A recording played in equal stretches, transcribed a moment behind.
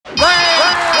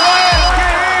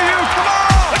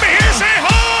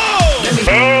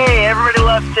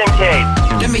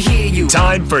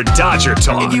time for Dodger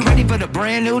Talk. If you ready for the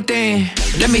brand new thing,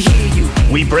 let me hear you.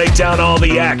 We break down all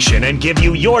the action and give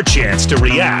you your chance to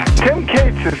react. Tim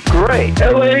Cates is great.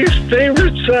 LA's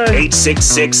favorite son.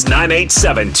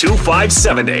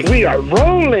 866-987-2570. We are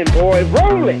rolling, boy,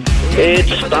 rolling.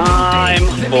 It's time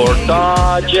for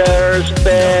Dodgers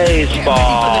baseball.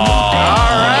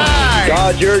 All right.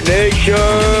 Dodger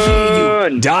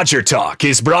Nation. Dodger Talk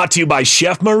is brought to you by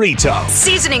Chef Marito.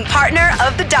 Seasoning partner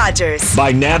of the Dodgers.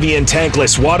 By Navien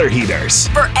Tankless Water Heaters.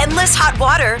 For endless hot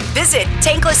water, visit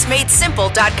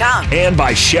tanklessmadesimple.com. And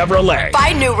by Chevrolet.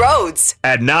 By New Roads.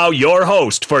 And now your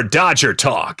host for Dodger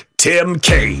Talk, Tim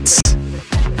Cates.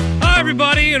 Hi,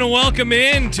 everybody, and welcome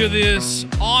in to this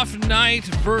off-night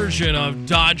version of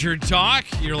Dodger Talk.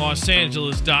 Your Los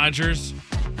Angeles Dodgers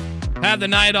have the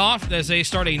night off as they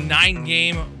start a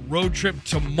 9-game road trip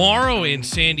tomorrow in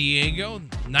San Diego.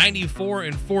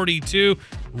 94-42,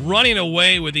 running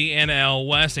away with the NL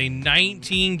West, a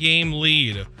 19-game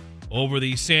lead over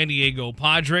the San Diego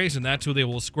Padres, and that's who they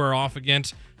will square off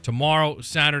against tomorrow,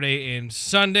 Saturday, and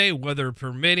Sunday, weather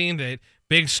permitting. That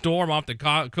big storm off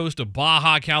the coast of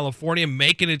Baja California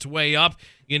making its way up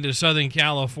into Southern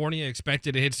California,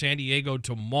 expected to hit San Diego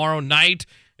tomorrow night,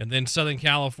 and then Southern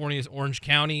California's Orange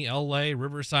County, LA,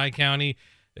 Riverside County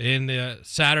in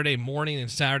Saturday morning and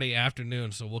Saturday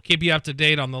afternoon. So we'll keep you up to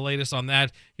date on the latest on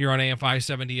that here on AM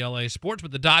 570 LA Sports.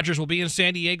 But the Dodgers will be in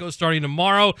San Diego starting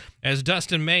tomorrow, as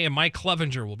Dustin May and Mike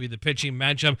Clevenger will be the pitching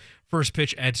matchup. First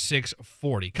pitch at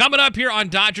 6:40. Coming up here on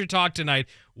Dodger Talk tonight,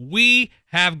 we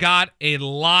have got a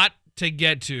lot to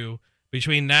get to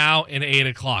between now and 8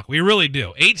 o'clock. We really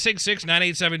do.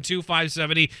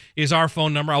 866-987-2570 is our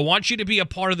phone number. I want you to be a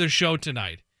part of the show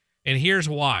tonight, and here's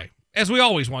why. As we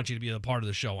always want you to be a part of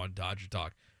the show on Dodger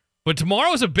Talk. But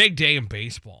tomorrow is a big day in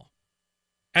baseball.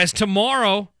 As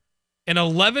tomorrow, an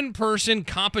 11-person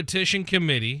competition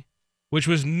committee, which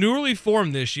was newly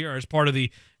formed this year as part of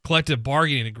the collective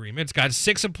bargaining agreement. It's got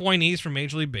 6 appointees from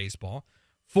Major League Baseball,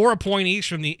 4 appointees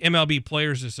from the MLB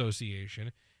Players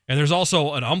Association, and there's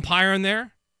also an umpire in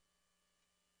there.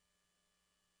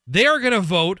 They are going to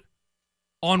vote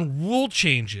on rule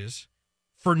changes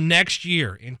for next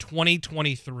year in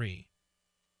 2023.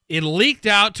 It leaked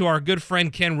out to our good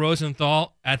friend Ken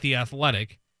Rosenthal at The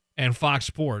Athletic and Fox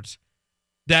Sports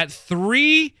that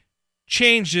 3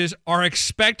 changes are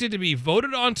expected to be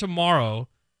voted on tomorrow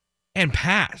and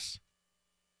pass.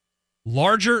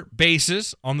 Larger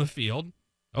bases on the field.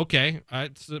 Okay,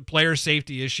 it's a player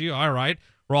safety issue. All right,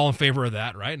 we're all in favor of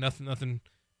that, right? Nothing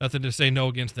to say no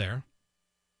against there.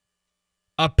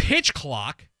 A pitch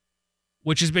clock,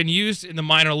 which has been used in the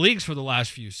minor leagues for the last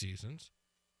few seasons.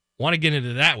 Want to get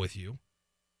into that with you.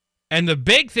 And the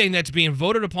big thing that's being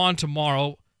voted upon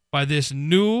tomorrow by this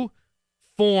new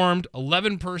formed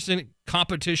 11-person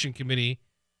competition committee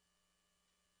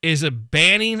is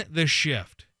banning the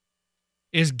shift,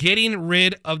 is getting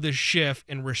rid of the shift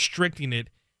and restricting it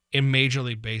in Major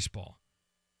League Baseball.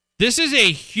 This is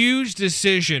a huge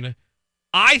decision,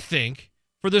 I think,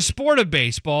 for the sport of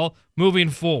baseball moving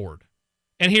forward.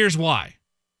 And here's why.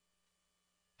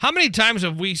 How many times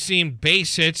have we seen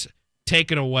base hits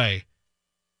taken away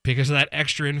because of that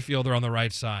extra infielder on the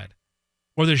right side?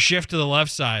 Or the shift to the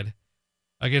left side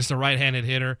against the right-handed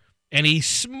hitter, and he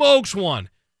smokes one.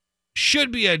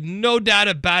 Should be a no doubt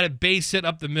about it base hit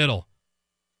up the middle.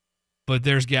 But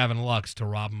there's Gavin Lux to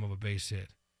rob him of a base hit.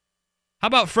 How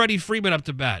about Freddie Freeman up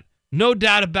to bat? No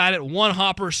doubt about it. One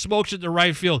hopper smokes it to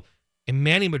right field. And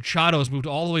Manny Machado's moved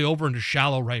all the way over into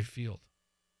shallow right field.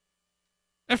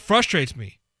 That frustrates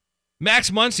me. Max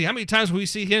Muncy, how many times have we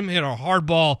see him hit a hard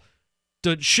ball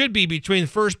that should be between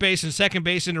first base and second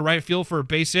base into right field for a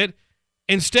base hit?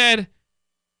 Instead,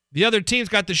 the other team's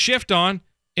got the shift on,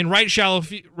 and shallow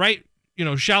right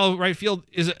field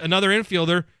is another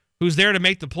infielder who's there to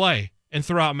make the play and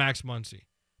throw out Max Muncy.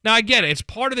 Now, I get it. It's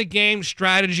part of the game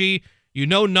strategy. You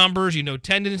know numbers. You know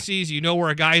tendencies. You know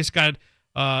where a guy's got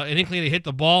an inkling to hit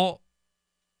the ball.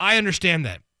 I understand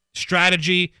that.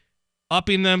 Strategy,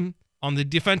 upping them on the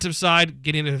defensive side,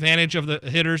 getting advantage of the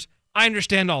hitters. I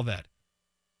understand all that.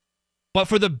 But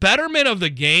for the betterment of the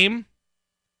game,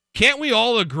 can't we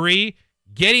all agree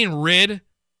getting rid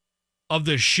of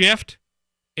the shift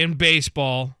in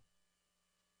baseball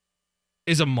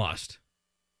is a must?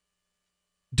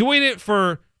 Doing it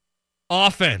for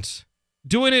offense,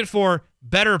 doing it for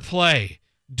better play,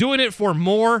 doing it for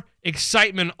more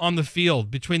excitement on the field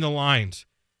between the lines,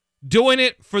 doing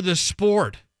it for the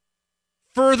sport,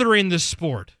 furthering the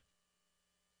sport.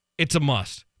 It's a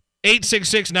must.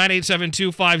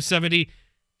 866-987-2570.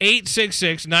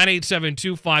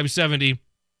 866-987-2570.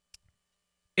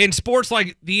 In sports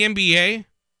like the NBA,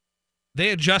 They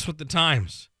adjust with the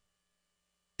times.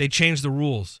 They change the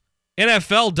rules.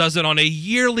 NFL does it on a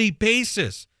yearly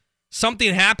basis.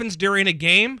 Something happens during a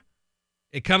game.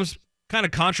 It comes kind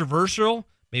of controversial.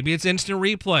 Maybe it's instant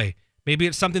replay. Maybe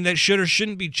it's something that should or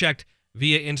shouldn't be checked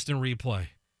via instant replay.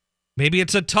 Maybe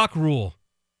it's a tuck rule.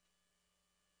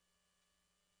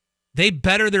 They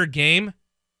better their game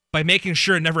by making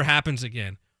sure it never happens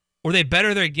again. Or they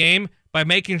better their game by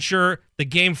making sure the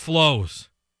game flows.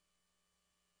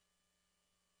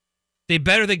 They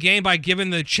better the game by giving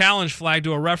the challenge flag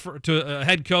to a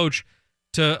head coach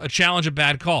to challenge a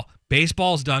bad call.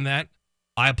 Baseball's done that.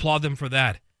 I applaud them for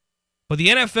that. But the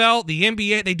NFL, the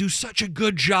NBA, they do such a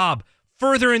good job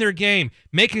furthering their game,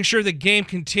 making sure the game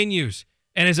continues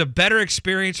and is a better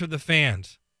experience for the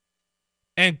fans.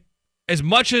 And as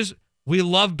much as we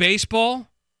love baseball,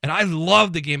 and I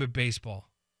love the game of baseball,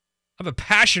 I have a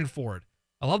passion for it.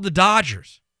 I love the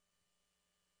Dodgers.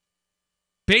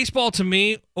 Baseball, to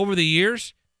me, over the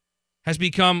years, has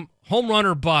become home run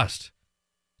or bust.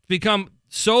 It's become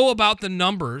so about the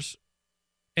numbers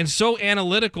and so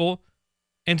analytical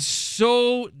and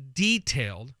so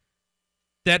detailed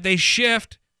that they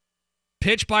shift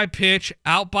pitch by pitch,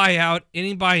 out by out,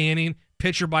 inning by inning,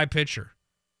 pitcher by pitcher.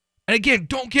 And again,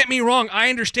 don't get me wrong. I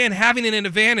understand having an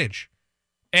advantage.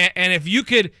 And if you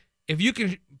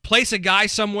can place a guy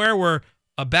somewhere where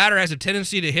a batter has a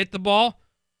tendency to hit the ball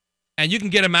and you can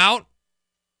get him out,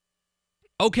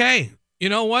 okay. You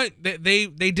know what? They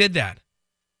did that.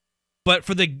 But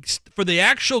for the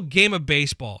actual game of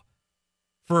baseball,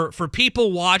 for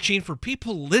people watching, for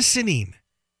people listening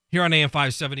here on AM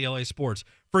 570 LA Sports,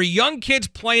 for young kids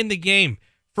playing the game,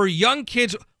 for young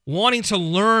kids wanting to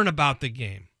learn about the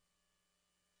game,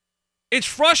 it's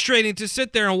frustrating to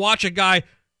sit there and watch a guy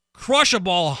crush a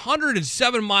ball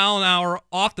 107 mile an hour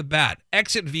off the bat,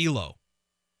 exit velo.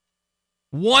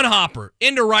 One hopper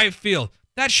into right field.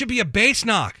 That should be a base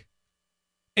knock.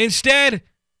 Instead,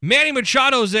 Manny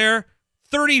Machado's there,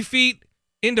 30 feet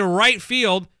into right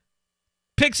field,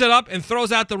 picks it up and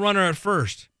throws out the runner at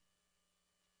first.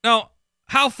 Now,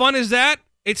 how fun is that?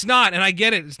 It's not, and I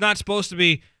get it. It's not supposed to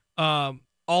be all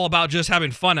about just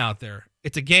having fun out there.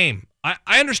 It's a game.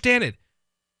 I understand it,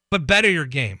 but better your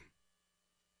game.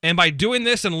 And by doing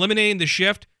this and eliminating the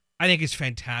shift, I think it's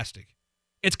fantastic.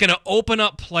 It's going to open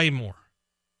up play more.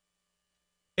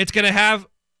 It's going to have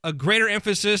a greater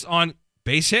emphasis on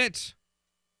base hits,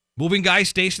 moving guys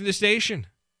station to station,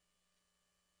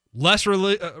 less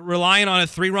relying on a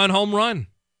 3-run home run.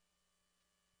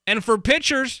 And for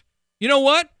pitchers, you know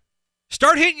what?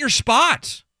 Start hitting your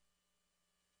spots.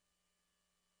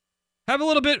 Have a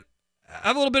little bit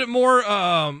more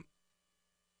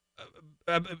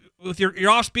with your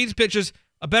off-speed pitches,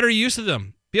 a better use of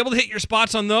them. Be able to hit your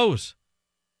spots on those.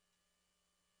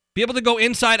 Be able to go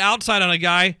inside, outside on a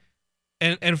guy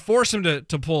and force him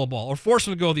to pull a ball or force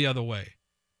him to go the other way.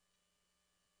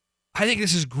 I think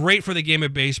this is great for the game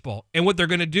of baseball. And what they're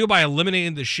going to do by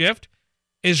eliminating the shift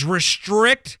is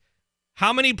restrict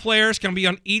how many players can be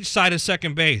on each side of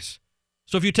second base.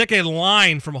 So if you take a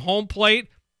line from home plate,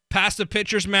 past the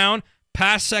pitcher's mound,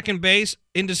 past second base,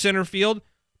 into center field,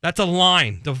 that's a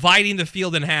line dividing the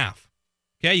field in half.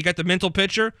 Okay, you got the mental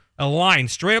picture, a line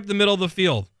straight up the middle of the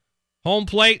field. Home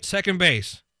plate, second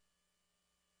base.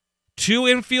 2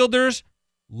 infielders,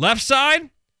 left side.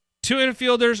 2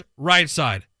 infielders, right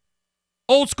side.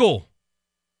 Old school.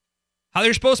 How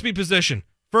they're supposed to be positioned.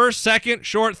 First, second,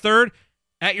 short, third,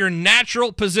 at your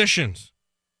natural positions.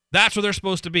 That's where they're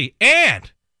supposed to be.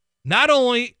 And not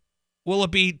only will it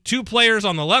be 2 players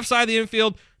on the left side of the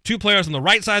infield, 2 players on the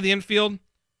right side of the infield,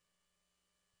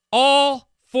 all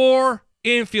 4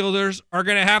 infielders are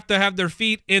going to have their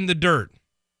feet in the dirt.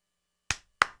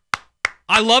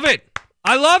 I love it.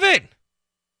 I love it.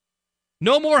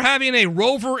 No more having a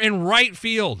rover in right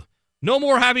field. No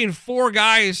more having 4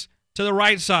 guys to the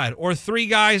right side or 3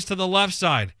 guys to the left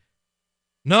side.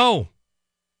 No.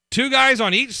 2 guys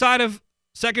on each side of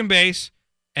second base,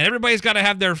 and everybody's got to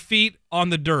have their feet on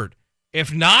the dirt.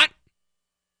 If not,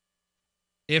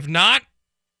 the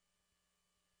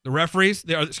referees,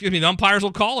 the umpires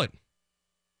will call it.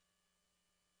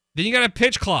 Then you got a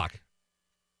pitch clock.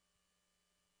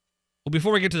 Well,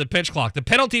 before we get to the pitch clock, the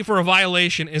penalty for a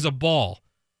violation is a ball,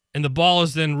 and the ball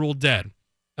is then ruled dead.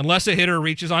 Unless a hitter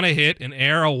reaches on a hit, an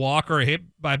error, a walk, or a hit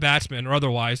by batsman or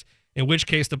otherwise, in which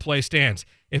case the play stands.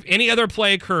 If any other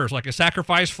play occurs, like a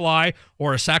sacrifice fly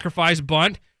or a sacrifice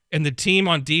bunt, and the team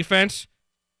on defense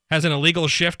has an illegal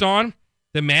shift on,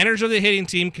 the manager of the hitting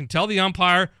team can tell the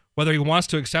umpire whether he wants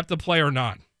to accept the play or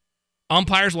not.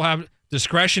 Umpires will have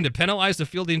discretion to penalize the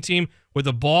fielding team with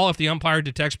a ball if the umpire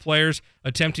detects players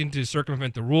attempting to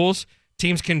circumvent the rules.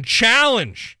 Teams can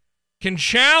challenge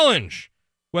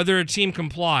whether a team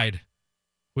complied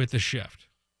with the shift.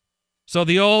 So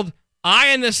the old eye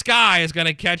in the sky is going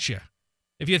to catch you.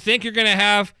 If you think you're going to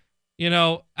have,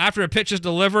 after a pitch is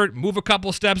delivered, move a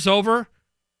couple steps over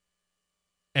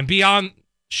and be on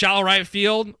shallow right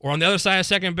field or on the other side of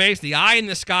second base, the eye in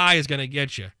the sky is going to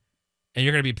get you, and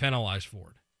you're going to be penalized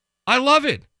for it. I love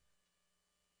it.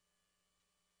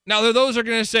 Now, those are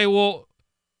going to say, well,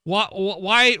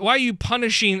 why are you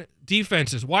punishing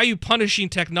defenses? Why are you punishing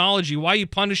technology? Why are you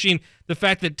punishing the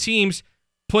fact that teams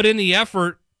put in the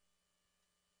effort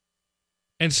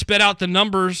and spit out the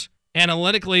numbers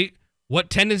analytically,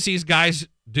 what tendencies guys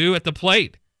do at the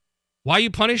plate? Why are you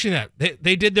punishing that?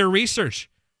 They did their research.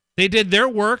 They did their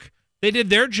work. They did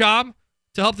their job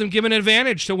to help them give an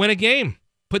advantage to win a game.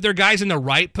 Put their guys in the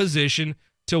right position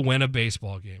to win a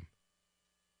baseball game.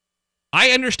 I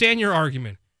understand your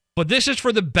argument, but this is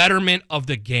for the betterment of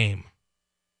the game.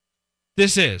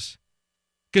 This is.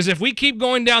 Because if we keep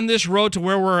going down this road to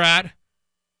where we're at,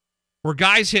 where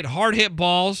guys hit hard hit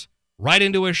balls right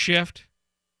into a shift,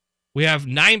 we have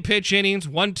 9 pitch innings,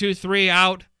 1, 2, 3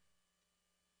 out.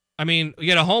 I mean, you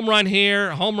get a home run here,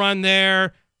 a home run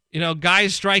there.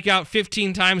 Guys strike out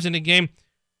 15 times in a game.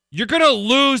 You're going to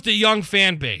lose the young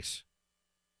fan base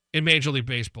in Major League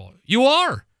Baseball. You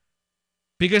are.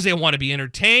 Because they want to be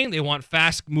entertained. They want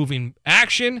fast-moving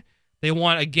action. They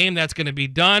want a game that's going to be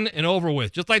done and over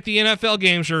with. Just like the NFL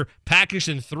games are packaged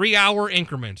in 3-hour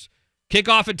increments.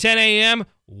 Kickoff at 10 a.m.,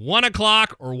 1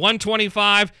 o'clock, or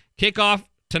 1:25. Kickoff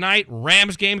tonight,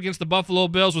 Rams game against the Buffalo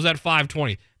Bills was at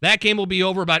 5:20. That game will be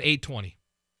over about 8:20,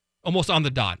 almost on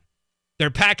the dot. They're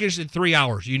packaged in 3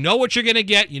 hours. You know what you're going to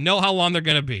get. You know how long they're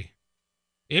going to be.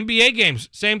 NBA games,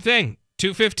 same thing,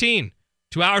 2:15,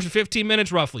 2 hours and 15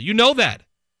 minutes roughly. You know that.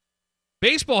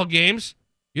 Baseball games,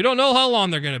 you don't know how long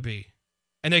they're going to be.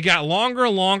 And they got longer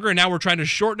and longer, and now we're trying to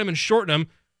shorten them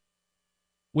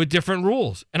with different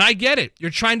rules. And I get it.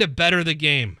 You're trying to better the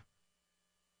game.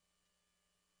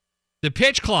 The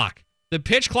pitch clock. The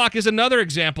pitch clock is another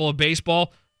example of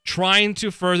baseball trying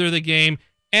to further the game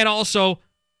and also,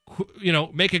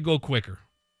 make it go quicker.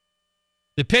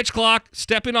 The pitch clock,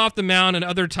 stepping off the mound, and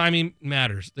other timing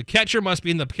matters. The catcher must be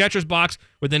in the catcher's box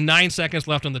within 9 seconds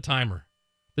left on the timer.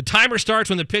 The timer starts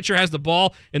when the pitcher has the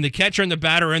ball and the catcher and the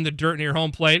batter are in the dirt near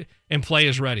home plate and play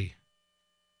is ready.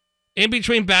 In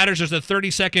between batters, there's a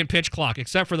 30-second pitch clock,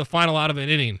 except for the final out of an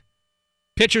inning.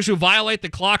 Pitchers who violate the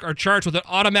clock are charged with an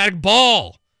automatic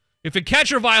ball. If a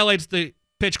catcher violates the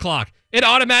pitch clock, an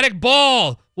automatic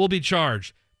ball will be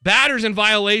charged. Batters in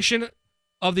violation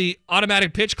of the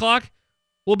automatic pitch clock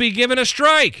will be given a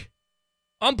strike.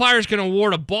 Umpires can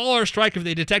award a ball or a strike if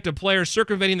they detect a player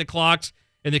circumventing the clocks,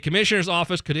 and the commissioner's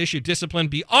office could issue discipline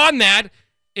beyond that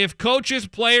if coaches,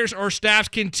 players, or staffs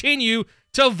continue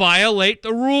to violate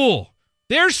the rule.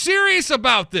 They're serious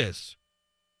about this.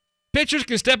 Pitchers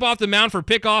can step off the mound for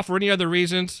pickoff or any other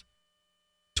reasons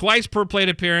twice per plate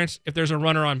appearance if there's a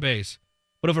runner on base.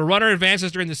 But if a runner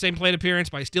advances during the same plate appearance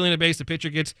by stealing a base, the pitcher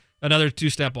gets another 2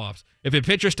 step-offs. If a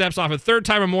pitcher steps off a third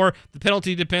time or more, the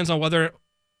penalty depends on whether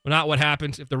or not what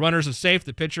happens. If the runner is safe,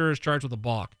 the pitcher is charged with a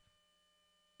balk.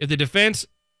 If the defense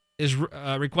is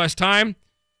request time,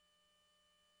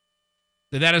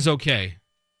 then that is okay.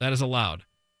 That is allowed.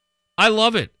 I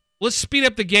love it. Let's speed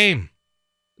up the game.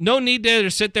 No need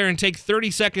to sit there and take 30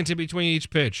 seconds in between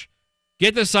each pitch.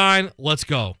 Get the sign, let's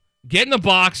go. Get in the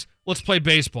box, let's play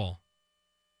baseball.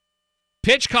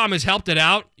 PitchCom has helped it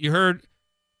out. You heard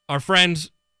our friends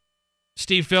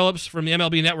Steve Phillips from the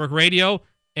MLB Network Radio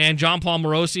and John Paul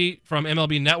Morosi from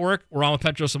MLB Network were on with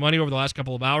Petro Simoni over the last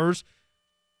couple of hours.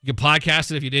 You can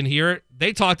podcast it if you didn't hear it.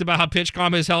 They talked about how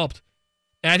PitchCom has helped.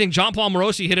 And I think John Paul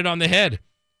Morosi hit it on the head.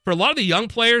 For a lot of the young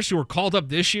players who were called up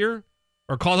this year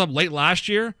or called up late last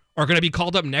year are going to be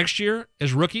called up next year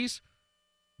as rookies,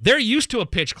 they're used to a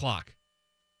pitch clock.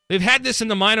 They've had this in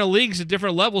the minor leagues at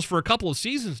different levels for a couple of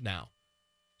seasons now.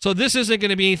 So this isn't going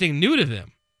to be anything new to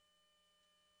them.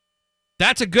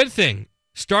 That's a good thing.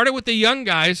 Start it with the young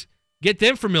guys, get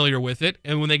them familiar with it,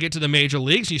 and when they get to the major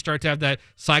leagues, you start to have that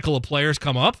cycle of players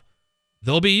come up,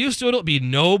 they'll be used to it. It'll be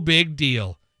no big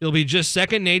deal. It'll be just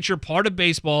second nature, part of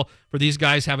baseball for these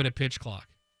guys having a pitch clock.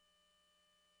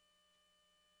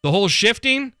 The whole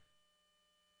shifting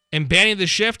and banning the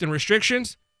shift and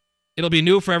restrictions, it'll be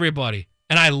new for everybody,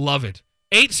 and I love it.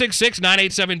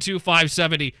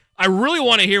 866-987-2570. I really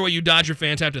want to hear what you Dodger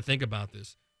fans have to think about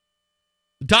this.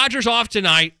 The Dodgers off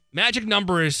tonight. Magic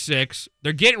number is 6.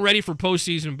 They're getting ready for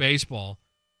postseason baseball.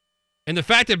 And the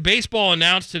fact that baseball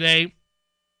announced today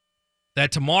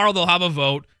that tomorrow they'll have a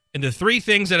vote, and the 3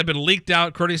 things that have been leaked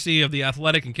out courtesy of The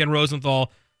Athletic and Ken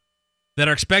Rosenthal that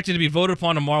are expected to be voted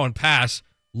upon tomorrow and pass: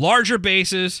 larger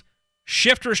bases,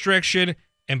 shift restriction,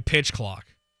 and pitch clock.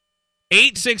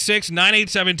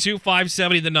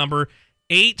 866-987-2570, the number.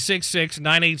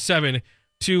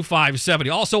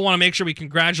 866-987-2570. Also want to make sure we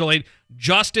congratulate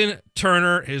Justin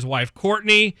Turner, his wife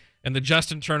Courtney, and the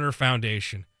Justin Turner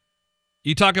Foundation.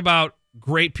 You talk about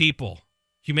great people,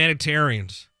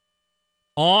 humanitarians.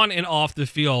 On and off the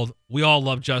field, we all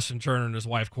love Justin Turner and his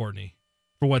wife Courtney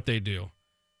for what they do.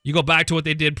 You go back to what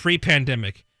they did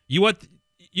pre-pandemic. You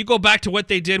go back to what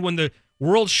they did when the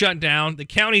world shut down, the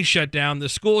county shut down, the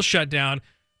schools shut down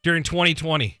during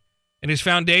 2020. And his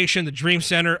foundation, the Dream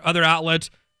Center, other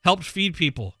outlets helped feed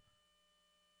people.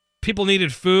 People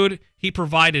needed food. He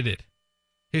provided it.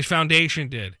 His foundation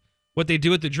did. What they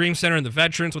do at the Dream Center and the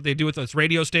veterans, what they do with this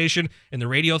radio station and the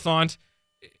radiothons.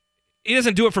 He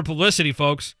doesn't do it for publicity,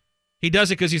 folks. He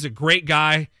does it because he's a great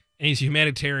guy and he's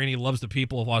humanitarian. He loves the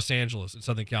people of Los Angeles and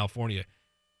Southern California.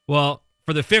 Well,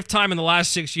 for the 5th time in the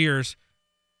last 6 years,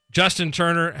 Justin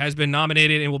Turner has been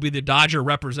nominated and will be the Dodger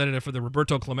representative for the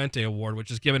Roberto Clemente Award, which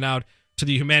is given out to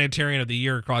the Humanitarian of the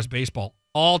Year across baseball.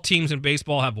 All teams in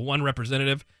baseball have one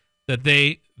representative that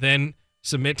they then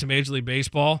submit to Major League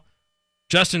Baseball.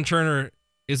 Justin Turner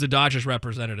is the Dodgers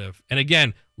representative. And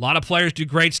again, a lot of players do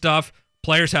great stuff.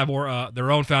 Players have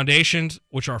their own foundations,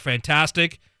 which are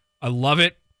fantastic. I love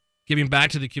it. Giving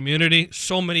back to the community.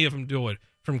 So many of them do it.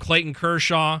 From Clayton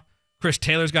Kershaw, Chris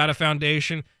Taylor's got a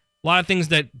foundation. A lot of things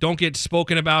that don't get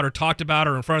spoken about or talked about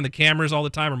or in front of the cameras all the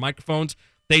time or microphones,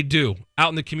 they do. Out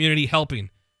in the community helping.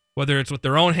 Whether it's with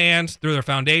their own hands, through their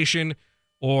foundation,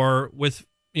 or with,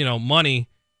 money,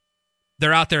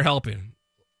 they're out there helping.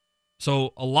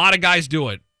 So a lot of guys do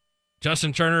it.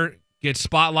 Justin Turner gets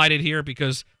spotlighted here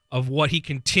because of what he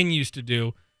continues to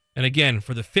do. And again,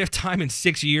 for the 5th time in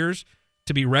 6 years,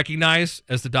 to be recognized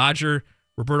as the Dodger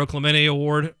Roberto Clemente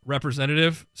Award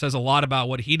representative says a lot about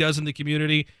what he does in the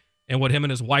community and what him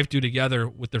and his wife do together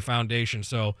with their foundation.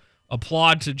 So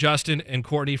applaud to Justin and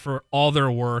Courtney for all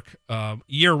their work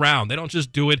year-round. They don't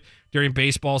just do it during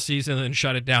baseball season and then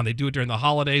shut it down. They do it during the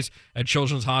holidays at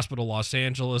Children's Hospital Los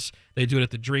Angeles. They do it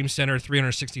at the Dream Center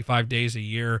 365 days a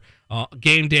year.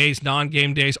 Game days,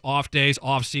 non-game days, off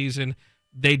season.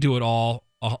 They do it all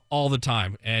the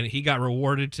time. And he got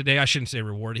rewarded today. I shouldn't say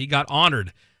rewarded. He got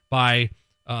honored by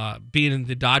being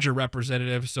the Dodger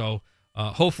representative. So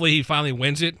hopefully he finally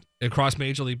wins it across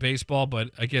Major League Baseball.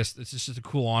 But I guess it's just a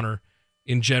cool honor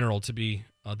in general to be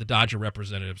the Dodger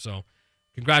representative. So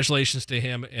congratulations to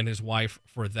him and his wife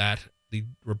for that. The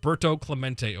Roberto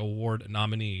Clemente Award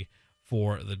nominee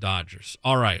for the Dodgers.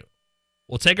 All right.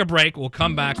 We'll take a break. We'll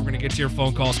come back. We're going to get to your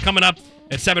phone calls. Coming up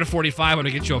at 7:45, I'm going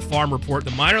to get you a farm report.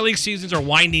 The minor league seasons are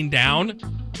winding down.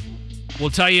 We'll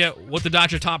tell you what the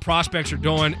Dodger top prospects are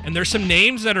doing, and there's some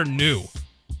names that are new.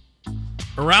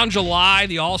 Around July,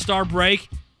 the All-Star break,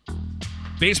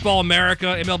 Baseball America,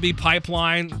 MLB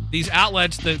Pipeline, these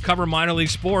outlets that cover minor league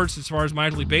sports as far as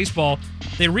minor league baseball,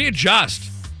 they readjust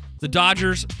the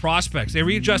Dodgers prospects. They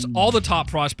readjust all the top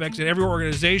prospects in every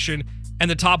organization and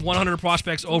the top 100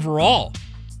 prospects overall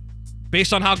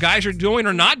based on how guys are doing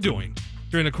or not doing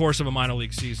during the course of a minor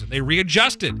league season. They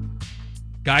readjusted.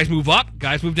 Guys move up,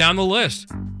 guys move down the list.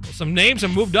 Well, some names have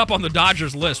moved up on the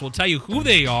Dodgers list. We'll tell you who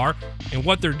they are and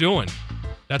what they're doing.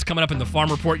 That's coming up in the Farm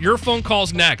Report. Your phone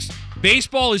calls next.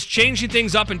 Baseball is changing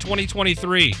things up in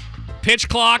 2023. Pitch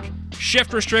clock,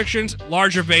 shift restrictions,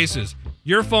 larger bases.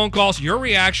 Your phone calls, your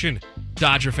reaction,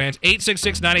 Dodger fans.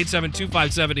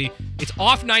 866-987-2570. It's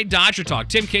Off Night Dodger Talk.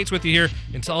 Tim Cates with you here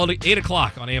until 8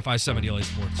 o'clock on AFI 70 LA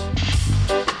Sports.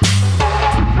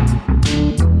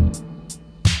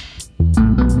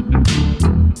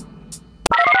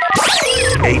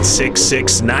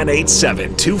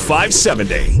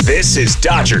 866-987-2570. This is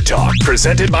Dodger Talk,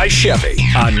 presented by Chevy,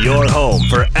 on your home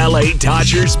for LA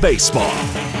Dodgers baseball.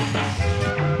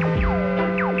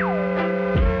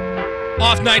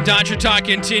 Off Night Dodger Talk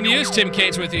continues. Tim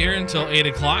Cates with you here until 8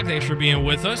 o'clock. Thanks for being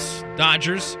with us.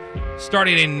 Dodgers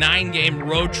starting a 9-game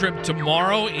road trip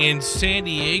tomorrow in San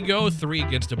Diego. 3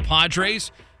 against the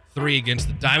Padres, 3 against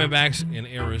the Diamondbacks in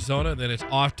Arizona. Then it's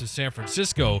off to San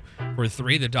Francisco for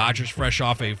 3. The Dodgers fresh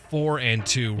off a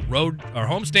 4-2 road or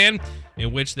homestand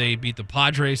in which they beat the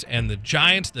Padres and the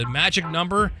Giants. The magic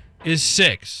number is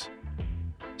 6.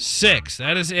 6.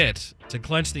 That is it to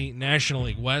clinch the National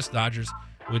League West. Dodgers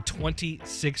with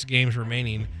 26 games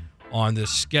remaining on the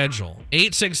schedule.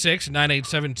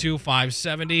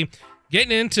 866-987-2570.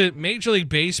 Getting into Major League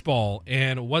Baseball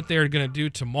and what they're going to do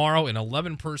tomorrow. An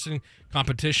 11-person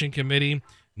competition committee,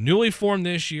 newly formed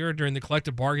this year during the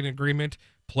collective bargaining agreement.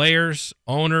 Players,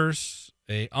 owners,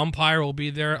 A umpire will be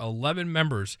there. 11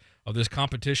 members of this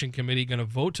competition committee going to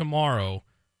vote tomorrow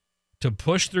to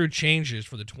push through changes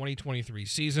for the 2023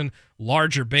 season.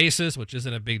 Larger bases, which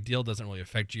isn't a big deal, doesn't really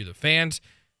affect you, the fans.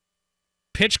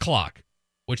 Pitch clock,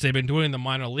 which they've been doing in the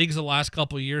minor leagues the last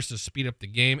couple of years to speed up the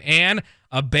game, and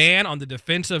a ban on the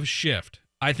defensive shift,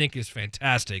 I think is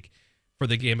fantastic for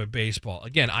the game of baseball.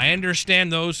 Again, I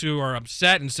understand those who are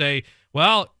upset and say,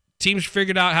 well, teams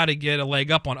figured out how to get a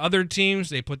leg up on other teams.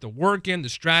 They put the work in, the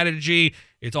strategy.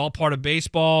 It's all part of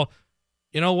baseball.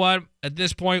 You know what? At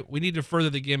this point, we need to further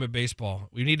the game of baseball.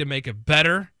 We need to make it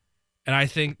better, and I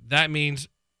think that means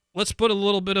let's put a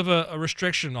little bit of a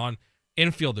restriction on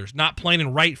infielders, not playing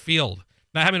in right field,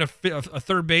 not having a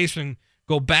third baseman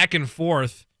go back and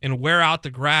forth and wear out the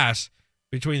grass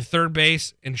between third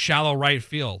base and shallow right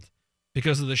field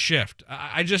because of the shift.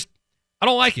 I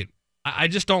don't like it. I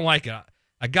just don't like it.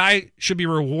 A guy should be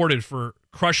rewarded for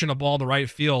crushing a ball to right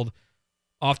field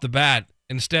off the bat.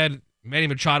 Instead, Manny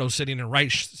Machado sitting in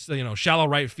shallow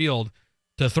right field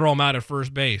to throw him out at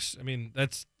first base. I mean,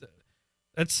 that's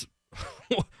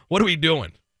what are we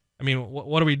doing? I mean,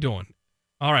 what are we doing?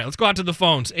 All right, let's go out to the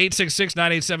phones.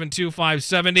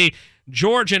 866-987-2570.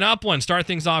 George in Upland, start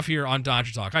things off here on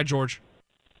Dodger Talk. Hi, George.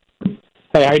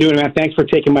 Hey, how you doing, man? Thanks for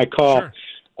taking my call. Sure.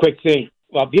 Quick thing.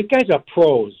 Well, these guys are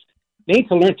pros. They need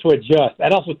to learn to adjust.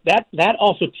 That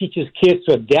also teaches kids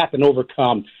to adapt and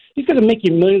overcome. These guys are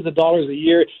making millions of dollars a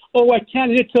year. Oh, I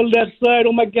can't hit to the left side.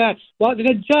 Oh, my God. Well, then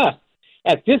adjust.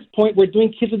 At this point, we're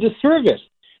doing kids a disservice.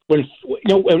 When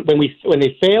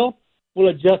they fail, we'll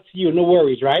adjust to you. No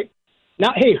worries, right?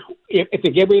 Now, hey, if they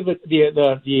get rid of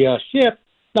the shift,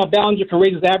 now Ballinger can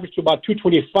raise his average to about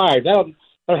 225. That'll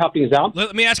help things out.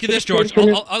 Let me ask you this, George.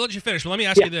 I'll let you finish, but let me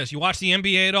ask you this. You watch the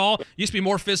NBA at all? It used to be a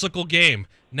more physical game.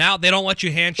 Now they don't let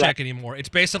you hand check anymore. It's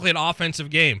basically an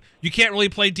offensive game. You can't really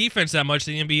play defense that much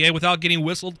in the NBA without getting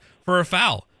whistled for a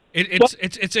foul.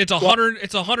 It's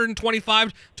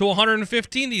 125 to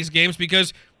 115 these games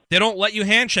because they don't let you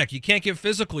hand check. You can't get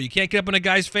physical. You can't get up in a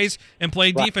guy's face and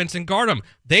play defense and guard him.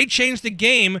 They changed the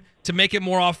game to make it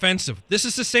more offensive. This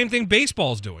is the same thing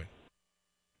baseball's doing.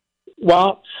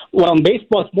 Well, in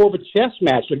baseball, it's more of a chess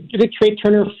match. Look at Trey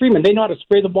Turner and Freeman. They know how to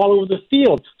spray the ball over the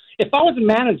field. If I was a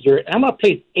manager and I'm going to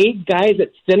play 8 guys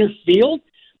at center field,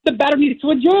 the batter needs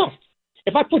to adjust.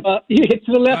 If I put you hit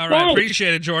to the left side. All right,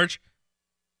 appreciate it, George.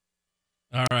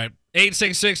 All right,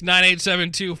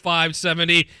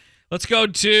 866-987-2570. Let's go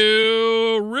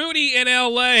to Rudy in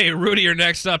L.A. Rudy, you're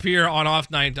next up here on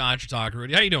Off Night Dodger Talk.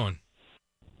 Rudy, how you doing?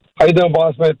 How you doing,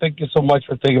 boss man? Thank you so much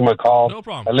for taking my call. No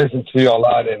problem. I listen to you a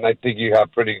lot, and I think you have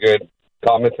pretty good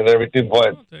comments and everything.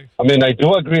 But, I mean, I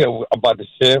do agree about the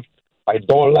shift. I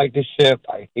don't like the shift.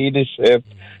 I hate the shift.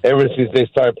 Ever since they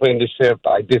started playing the shift,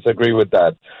 I disagree with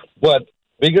that. But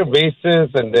bigger bases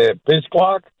and the pitch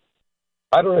clock,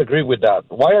 I don't agree with that.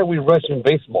 Why are we rushing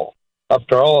baseball?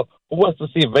 After all, who wants to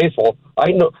see baseball?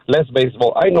 I know less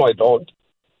baseball. I know I don't.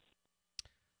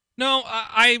 No,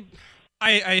 I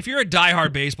if you're a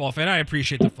diehard baseball fan, I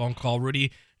appreciate the phone call,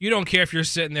 Rudy. You don't care if you're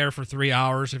sitting there for 3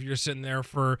 hours, if you're sitting there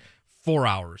for 4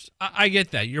 hours. I get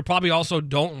that. You probably also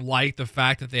don't like the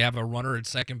fact that they have a runner at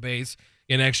second base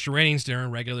in extra innings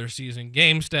during regular season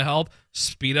games to help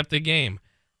speed up the game.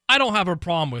 I don't have a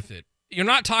problem with it. You're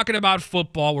not talking about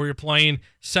football where you're playing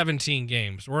 17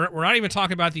 games. We're not even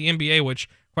talking about the NBA, which,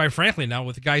 quite frankly, now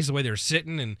with the guys the way they're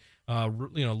sitting and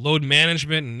load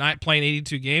management and not playing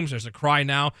 82 games, there's a cry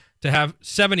now to have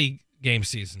 70-game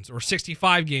seasons or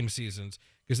 65-game seasons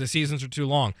because the seasons are too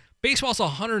long. Baseball's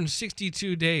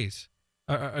 162 days,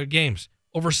 games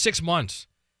over 6 months.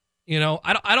 I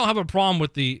don't have a problem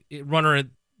with the runner at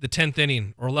the 10th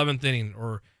inning or 11th inning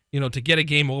or to get a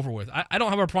game over with. I don't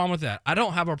have a problem with that. I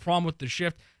don't have a problem with the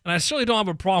shift, and I certainly don't have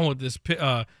a problem with this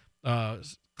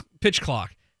pitch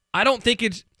clock. I don't think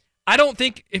if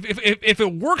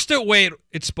it works the way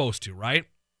it's supposed to, right?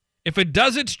 If it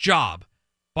does its job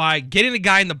by getting a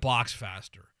guy in the box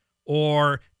faster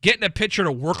or getting a pitcher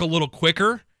to work a little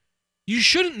quicker, you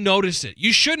shouldn't notice it.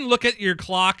 You shouldn't look at your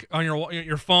clock on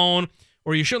your phone,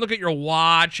 or you shouldn't look at your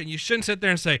watch, and you shouldn't sit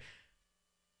there and say,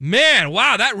 man,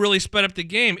 wow, that really sped up the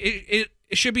game. It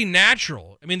should be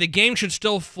natural. I mean, the game should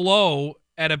still flow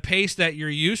at a pace that you're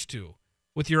used to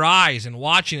with your eyes and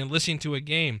watching and listening to a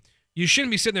game. You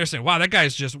shouldn't be sitting there saying, wow, that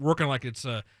guy's just working like it's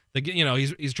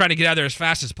he's trying to get out of there as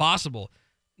fast as possible.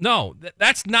 No,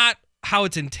 that's not how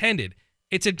it's intended.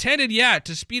 It's intended,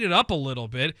 to speed it up a little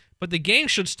bit, but the game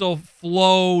should still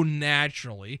flow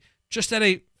naturally, just at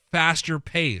a faster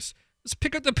pace. Let's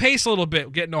pick up the pace a little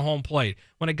bit getting to home plate.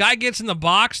 When a guy gets in the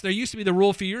box, there used to be the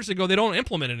rule a few years ago, they don't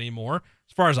implement it anymore,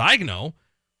 as far as I know,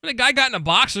 When a guy got in a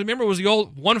box, remember it was the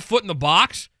old 1 foot in the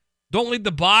box? Don't leave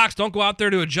the box. Don't go out there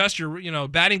to adjust your,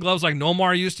 batting gloves like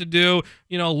Nomar used to do.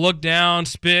 Look down,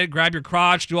 spit, grab your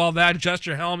crotch, do all that, adjust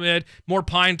your helmet, more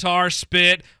pine tar,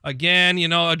 spit, again,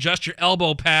 adjust your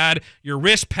elbow pad, your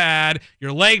wrist pad,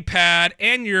 your leg pad,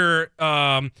 and your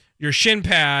shin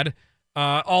pad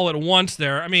all at once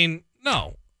there. I mean,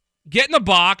 no. Get in the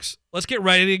box. Let's get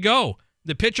ready to go.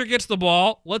 The pitcher gets the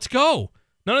ball. Let's go.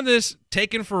 None of this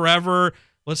taking forever.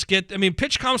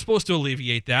 PitchCom's supposed to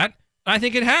alleviate that. I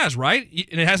think it has, right?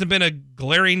 And it hasn't been a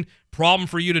glaring problem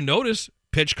for you to notice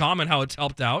PitchCom and how it's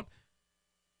helped out.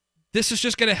 This is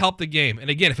just going to help the game. And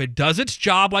again, if it does its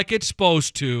job like it's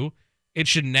supposed to, it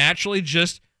should naturally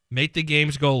just make the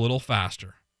games go a little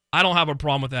faster. I don't have a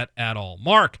problem with that at all.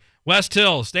 Mark, West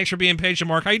Hills, thanks for being patient,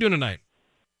 Mark. How you doing tonight?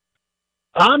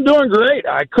 I'm doing great.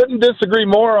 I couldn't disagree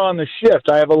more on the shift.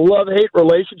 I have a love-hate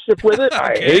relationship with it. Okay.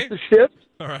 I hate the shift.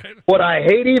 All right. What I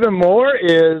hate even more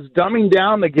is dumbing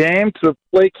down the game to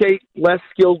placate less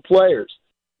skilled players.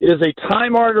 It is a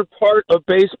time-honored part of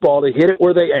baseball to hit it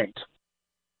where they ain't.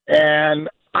 And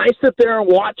I sit there and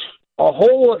watch a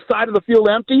whole side of the field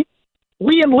empty.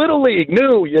 We in Little League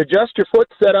knew you adjust your foot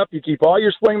setup, you keep all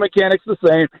your swing mechanics the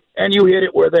same, and you hit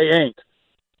it where they ain't.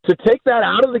 To take that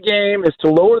out of the game is to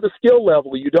lower the skill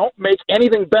level. You don't make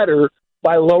anything better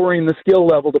by lowering the skill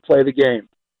level to play the game.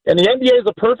 And the NBA is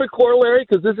a perfect corollary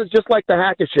because this is just like the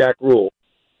Hack-a-Shack rule.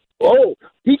 Oh,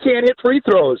 he can't hit free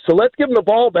throws, so let's give him the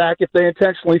ball back if they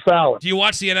intentionally foul him. Do you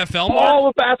watch the NFL, Mark? All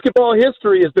of basketball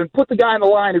history has been put the guy in the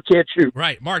line who can't shoot.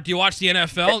 Right. Mark, do you watch the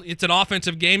NFL? It's an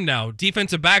offensive game now.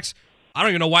 Defensive backs, I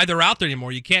don't even know why they're out there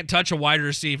anymore. You can't touch a wide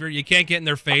receiver. You can't get in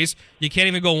their face. You can't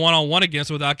even go one-on-one against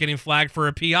them without getting flagged for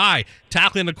a PI.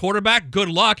 Tackling the quarterback, good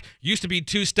luck. Used to be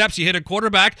 2 steps. You hit a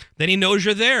quarterback, then he knows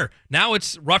you're there. Now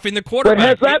it's roughing the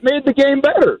quarterback. But has that made the game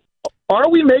better? Are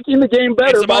we making the game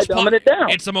better by dumbing it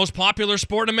down? It's the most popular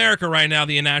sport in America right now,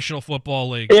 the National Football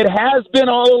League. It has been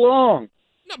all along.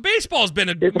 No, baseball's been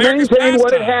It's America's maintained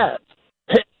what it pastime.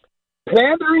 has.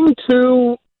 Pandering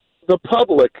to the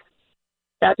public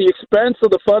at the expense of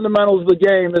the fundamentals of the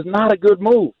game is not a good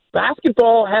move.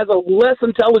 Basketball has a less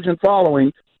intelligent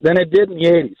following than it did in the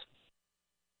 80s.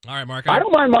 All right, Mark. I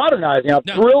don't mind modernizing. I'm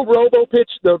thrilled Robo pitch,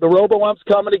 the Robo ump's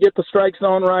coming to get the strike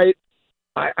zone right.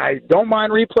 I don't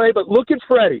mind replay, but look at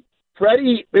Freddie.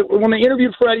 Freddie, when they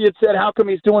interviewed Freddie, it said, how come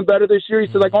he's doing better this year? He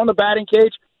said, like on the batting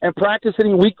cage and practice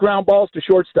hitting weak ground balls to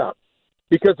shortstop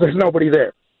because there's nobody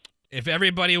there. If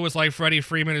everybody was like Freddie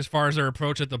Freeman as far as their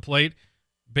approach at the plate,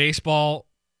 baseball,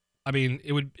 I mean,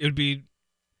 it'd be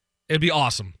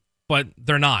awesome, but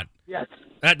they're not. Yes.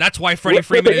 That's why Freddie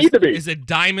Freeman is a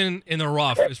diamond in the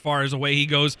rough as far as the way he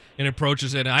goes and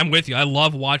approaches it. And I'm with you. I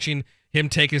love watching him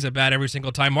take his at-bat every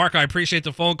single time. Mark, I appreciate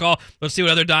the phone call. Let's see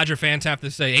what other Dodger fans have to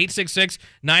say.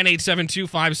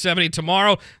 866-987-2570.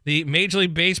 Tomorrow, the Major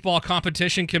League Baseball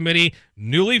Competition Committee,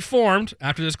 newly formed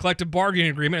after this collective bargaining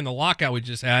agreement and the lockout we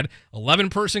just had,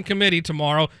 11-person committee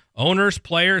tomorrow. Owners,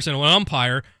 players, and an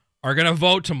umpire are going to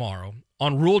vote tomorrow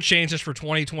on rule changes for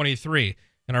 2023.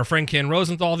 And our friend Ken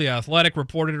Rosenthal, The Athletic,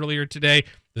 reported earlier today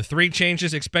the 3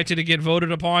 changes expected to get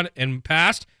voted upon and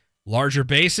passed: larger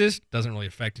bases, doesn't really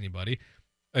affect anybody,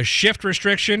 a shift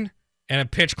restriction, and a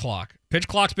pitch clock. Pitch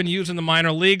clock's been used in the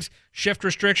minor leagues. Shift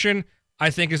restriction, I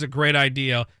think, is a great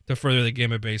idea to further the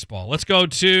game of baseball. Let's go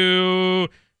to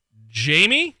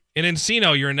Jamie in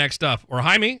Encino. You're next up. Or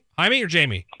Jaime or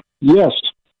Jamie? Yes.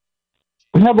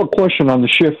 I have a question on the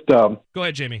shift. Go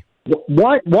ahead, Jamie.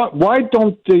 Why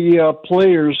don't the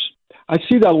players? I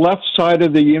see that left side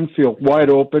of the infield wide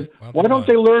open. Why don't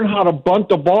they learn how to bunt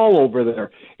the ball over there?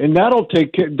 And that'll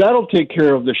take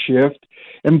care of the shift.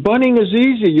 And bunting is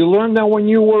easy. You learned that when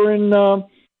you were in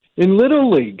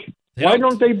Little League. Why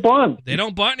don't they bunt? They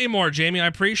don't bunt anymore, Jamie. I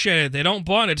appreciate it. They don't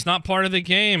bunt. It's not part of the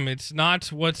game. It's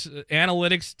not what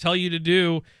analytics tell you to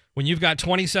do. When you've got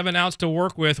 27 outs to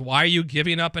work with, why are you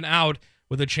giving up an out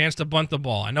with a chance to bunt the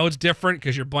ball? I know it's different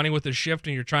because you're bunting with a shift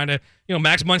and you're trying to,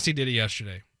 Max Muncy did it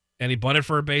yesterday, and he bunted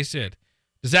for a base hit.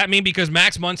 Does that mean because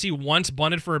Max Muncy once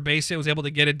bunted for a base hit, was able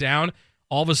to get it down,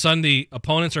 all of a sudden the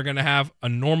opponents are going to have a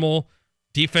normal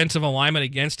defensive alignment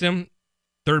against him?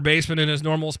 Third baseman in his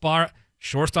normal spot,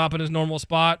 shortstop in his normal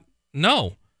spot?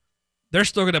 No. They're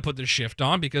still going to put the shift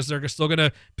on because they're still going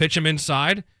to pitch him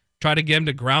inside, try to get him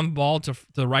to ground the ball to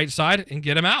the right side and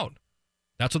get him out.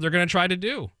 That's what they're going to try to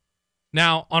do.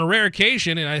 Now, on a rare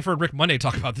occasion, and I've heard Rick Monday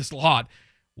talk about this a lot,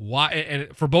 why,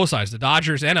 and for both sides, the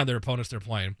Dodgers and other opponents they're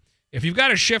playing, if you've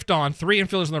got a shift on 3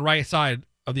 infielders on the right side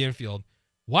of the infield,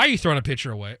 why are you throwing a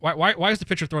pitcher away? Why is the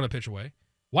pitcher throwing a pitch away?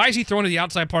 Why is he throwing to the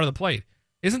outside part of the plate?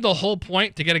 Isn't the whole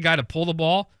point to get a guy to pull the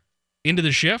ball into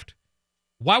the shift?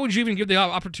 Why would you even give the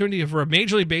opportunity for a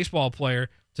Major League Baseball player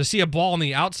to see a ball on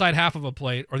the outside half of a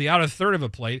plate or the outer third of a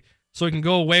plate so he can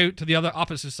go away to the other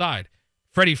opposite side?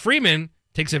 Freddie Freeman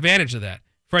takes advantage of that.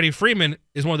 Freddie Freeman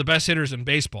is one of the best hitters in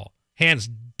baseball, hands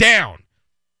down.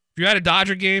 If you're at a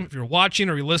Dodger game, if you're watching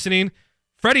or you're listening,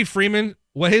 Freddie Freeman,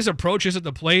 what his approach is at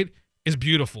the plate is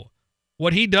beautiful.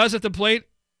 What he does at the plate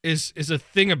is a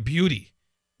thing of beauty,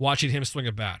 watching him swing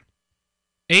a bat.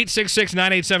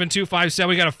 866-987-2557.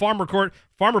 We got a farm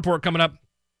report coming up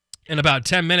in about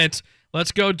 10 minutes.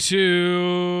 Let's go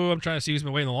to, I'm trying to see who's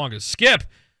been waiting the longest. Skip.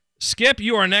 Skip,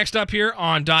 you are next up here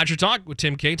on Dodger Talk with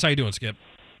Tim Cates. How you doing, Skip?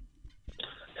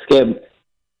 Skip,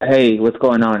 hey, what's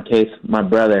going on, Case? My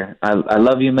brother, I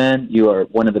love you, man. You are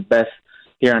one of the best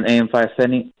here on AM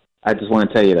 570. I just want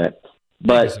to tell you that.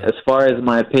 But as far as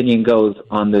my opinion goes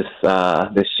on this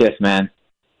shift, man,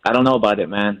 I don't know about it,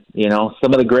 man. You know,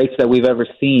 some of the greats that we've ever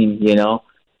seen, you know,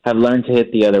 have learned to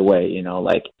hit the other way, you know,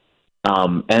 like,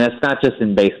 and it's not just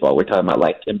in baseball. We're talking about,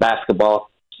 like, in basketball,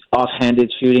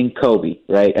 offhanded shooting, Kobe,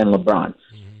 right, and LeBron.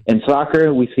 In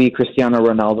soccer, we see Cristiano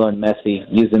Ronaldo and Messi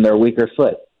using their weaker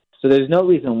foot. So there's no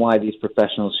reason why these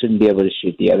professionals shouldn't be able to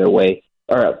shoot the other way,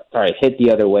 or, sorry, hit the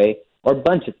other way, or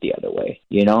bunch it the other way.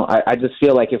 You know, I just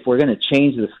feel like if we're going to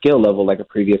change the skill level, like a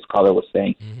previous caller was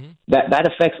saying, that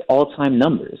affects all-time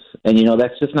numbers. And, you know,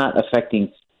 that's just not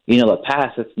affecting, you know, the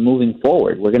past. It's moving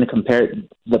forward. We're going to compare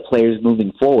the players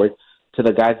moving forward to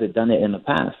the guys that done it in the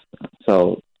past.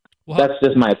 So that's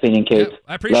just my opinion, Kate. Yeah,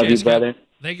 I appreciate Love you, brother.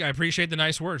 Thank you. I appreciate the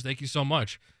nice words. Thank you so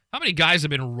much. How many guys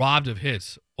have been robbed of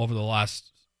hits over the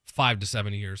last 5 to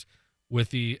 7 years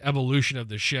with the evolution of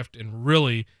the shift and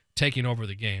really taking over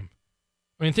the game?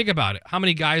 I mean, think about it. How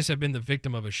many guys have been the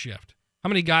victim of a shift? How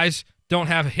many guys don't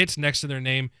have hits next to their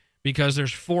name because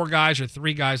there's 4 guys or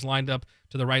 3 guys lined up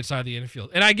to the right side of the infield?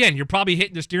 And again, you're probably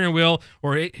hitting the steering wheel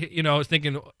or, you know,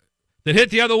 thinking that hit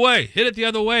the other way, hit it the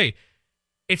other way.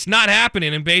 It's not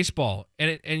happening in baseball.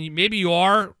 And maybe you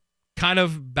are kind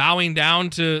of bowing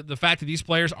down to the fact that these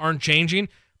players aren't changing,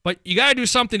 but you got to do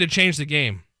something to change the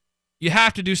game. You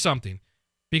have to do something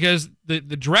because the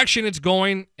direction it's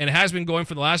going, and it has been going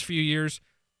for the last few years,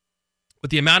 with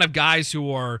the amount of guys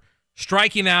who are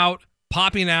striking out,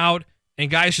 popping out, and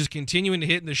guys just continuing to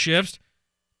hit in the shifts,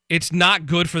 it's not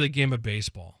good for the game of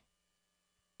baseball.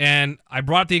 And I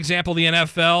brought up the example of the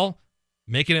NFL,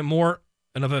 making it more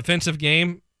of an offensive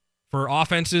game for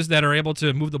offenses that are able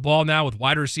to move the ball now with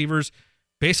wide receivers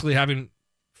basically having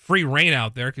free reign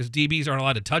out there because DBs aren't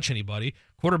allowed to touch anybody.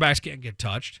 Quarterbacks can't get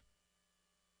touched.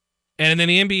 And then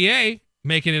the NBA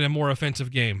making it a more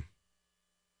offensive game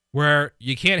where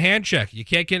you can't hand check. You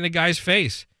can't get in the guy's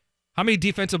face. How many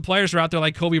defensive players are out there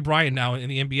like Kobe Bryant now in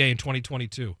the NBA in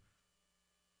 2022?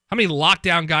 How many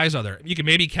lockdown guys are there? You can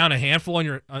maybe count a handful on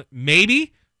your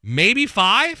maybe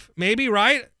 5, maybe,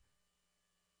 right?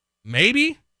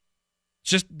 Maybe.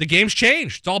 It's just the game's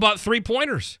changed. It's all about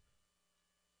three-pointers.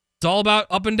 It's all about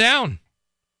up and down.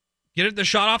 Get the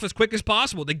shot off as quick as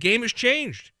possible. The game has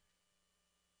changed.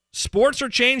 Sports are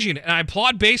changing, and I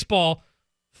applaud baseball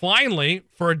finally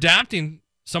for adapting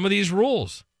some of these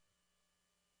rules.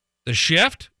 The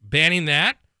shift, banning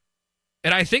that.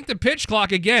 And I think the pitch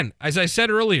clock, again, as I said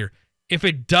earlier, if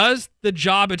it does the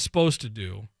job it's supposed to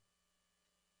do,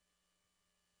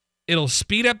 it'll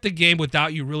speed up the game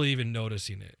without you really even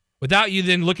noticing it. Without you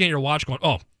then looking at your watch going,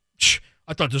 oh,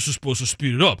 I thought this was supposed to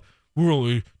speed it up. We're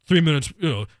only 3 minutes, you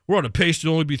know, we're on a pace to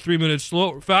only be 3 minutes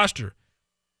faster.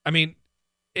 I mean,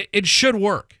 it should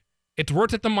work. It's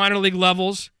worked at the minor league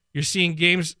levels. You're seeing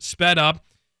games sped up,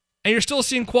 and you're still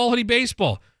seeing quality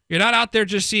baseball. You're not out there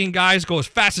just seeing guys go as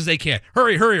fast as they can.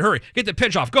 Hurry, hurry, hurry. Get the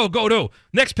pitch off. Go, go, go.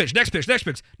 Next pitch, next pitch, next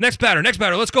pitch, next batter, next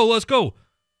batter. Let's go, let's go.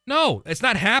 No, it's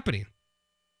not happening.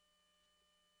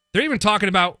 They're even talking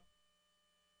about,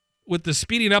 with the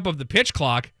speeding up of the pitch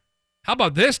clock, how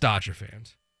about this, Dodger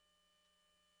fans?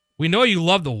 We know you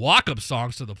love the walk-up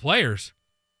songs to the players.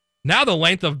 Now the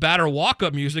length of batter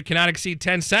walk-up music cannot exceed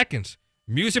 10 seconds.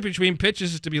 Music between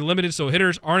pitches is to be limited so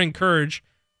hitters aren't encouraged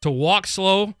to walk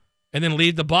slow and then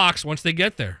leave the box once they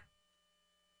get there.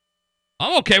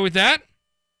 I'm okay with that.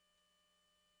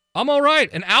 I'm all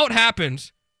right. An out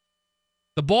happens.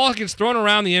 The ball gets thrown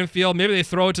around the infield. Maybe they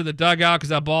throw it to the dugout because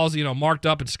that ball's, you know, marked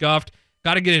up and scuffed.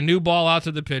 Got to get a new ball out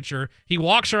to the pitcher. He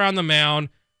walks around the mound.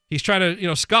 He's trying to, you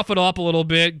know, scuff it up a little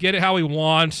bit, get it how he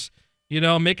wants, you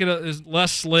know, make it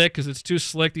less slick because it's too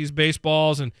slick, these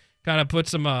baseballs, and kind of put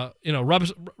some, you know,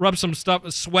 rub some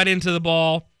stuff, sweat into the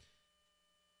ball.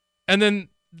 And then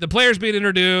the player's being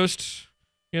introduced,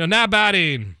 you know, now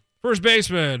batting, first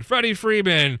baseman, Freddie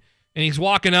Freeman, and he's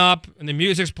walking up, and the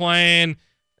music's playing,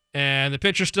 and the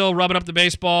pitcher's still rubbing up the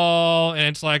baseball, and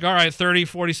it's like, all right, 30,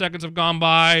 40 seconds have gone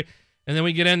by, and then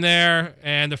we get in there,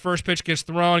 and the first pitch gets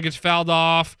thrown, gets fouled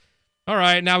off. All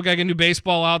right, now we got to get a new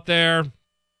baseball out there.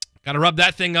 Got to rub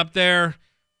that thing up there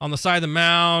on the side of the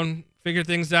mound, figure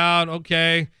things out.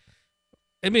 Okay.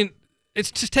 I mean,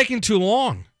 it's just taking too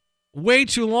long, way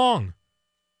too long.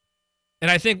 And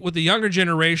I think with the younger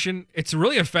generation, it's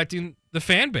really affecting the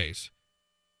fan base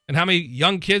and how many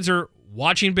young kids are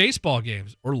watching baseball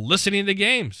games or listening to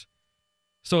games.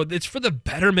 So it's for the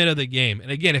betterment of the game.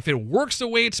 And again, if it works the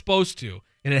way it's supposed to,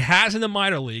 and it has in the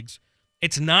minor leagues,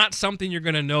 it's not something you're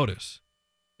going to notice.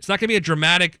 It's not going to be a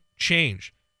dramatic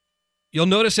change. You'll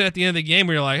notice it at the end of the game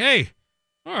where you're like, hey,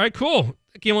 all right, cool.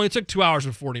 That game only took 2 hours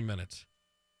and 40 minutes.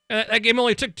 And that game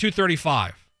only took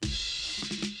 2:35.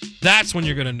 That's when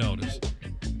you're going to notice.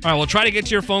 All right, we'll try to get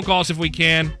to your phone calls if we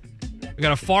can. We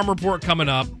got a farm report coming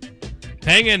up.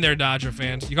 Hang in there, Dodger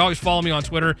fans. You can always follow me on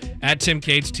Twitter at Tim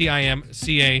Cates,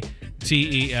 TIMCATES.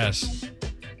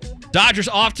 Dodgers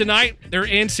off tonight. They're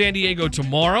in San Diego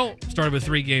tomorrow. Started with a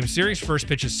 3-game series. First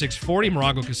pitch is 6:40.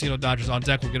 Morongo Casino Dodgers on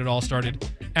deck. We'll get it all started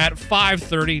at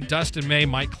 5:30. Dustin May,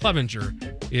 Mike Clevenger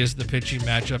is the pitching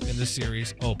matchup in the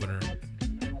series opener.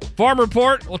 Farm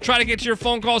Report. We'll try to get to your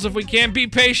phone calls if we can. Be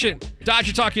patient.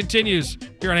 Dodger Talk continues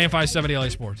here on AM 570 LA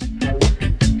Sports.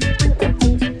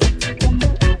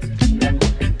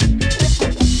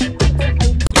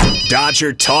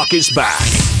 Dodger Talk is back.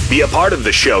 Be a part of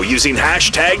the show using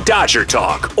hashtag Dodger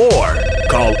Talk or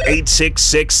call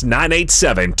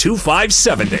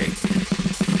 866-987-2570.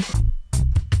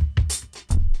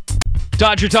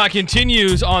 Dodger Talk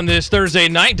continues on this Thursday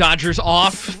night. Dodgers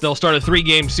off. They'll start a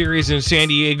 3-game series in San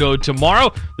Diego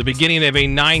tomorrow. The beginning of a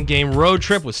 9-game road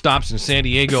trip with stops in San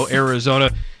Diego, Arizona,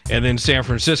 and then San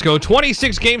Francisco.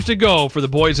 26 games to go for the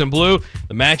boys in blue.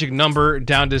 The magic number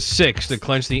down to 6 to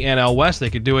clinch the NL West.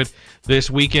 They could do it this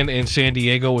weekend in San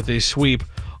Diego with a sweep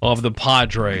of the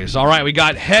Padres. All right, we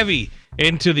got heavy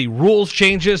into the rules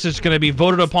changes. It's going to be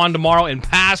voted upon tomorrow and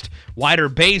passed. Wider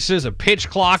bases, a pitch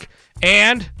clock,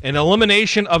 and an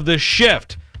elimination of the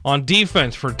shift on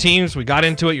defense for teams. We got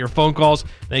into it, your phone calls.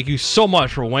 Thank you so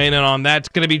much for weighing in on that. It's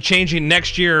going to be changing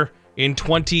next year in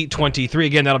 2023.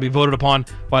 Again, that'll be voted upon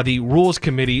by the Rules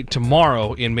Committee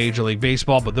tomorrow in Major League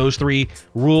Baseball, but those 3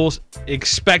 rules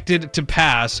expected to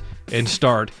pass and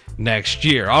start next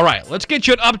year. All right, let's get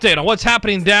you an update on what's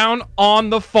happening down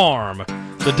on the farm.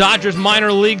 The Dodgers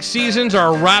minor league seasons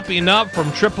are wrapping up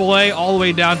from AAA all the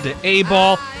way down to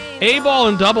A-ball. A-ball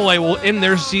and AA will end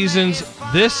their seasons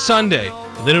this Sunday,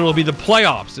 and then it will be the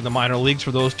playoffs in the minor leagues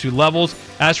for those 2 levels.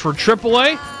 As for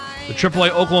AAA, the AAA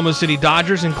Oklahoma City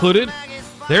Dodgers included,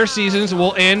 their seasons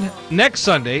will end next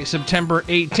Sunday, September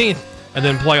 18th, and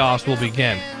then playoffs will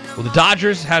begin. Well, the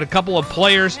Dodgers had a couple of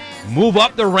players move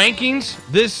up the rankings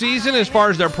this season as far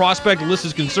as their prospect list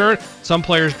is concerned. Some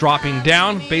players dropping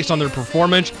down based on their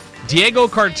performance. Diego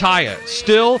Cartaya,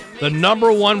 still the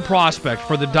number 1 prospect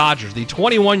for the Dodgers. The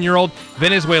 21-year-old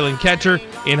Venezuelan catcher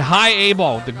in high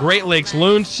A-ball with the Great Lakes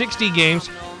Loons, 60 games,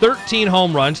 13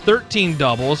 home runs, 13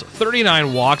 doubles,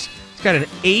 39 walks. He's got an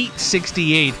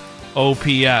 .868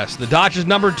 OPS. The Dodgers'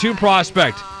 number 2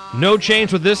 prospect, no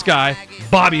change with this guy,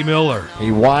 Bobby Miller.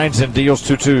 He winds and deals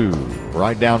 2-2.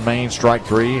 Right down Main, strike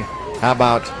 3. How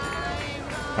about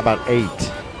 8?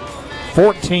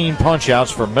 14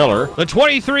 punch-outs for Miller. The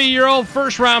 23-year-old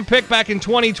first-round pick back in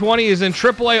 2020 is in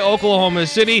AAA Oklahoma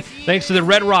City, thanks to the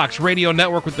Red Rocks radio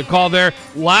network with the call there.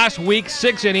 Last week,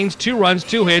 6 innings, 2 runs,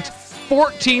 2 hits,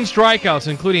 14 strikeouts,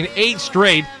 including 8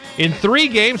 straight. In 3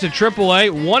 games at AAA,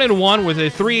 1-1 with a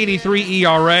 .383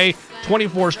 ERA,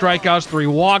 24 strikeouts, 3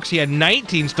 walks. He had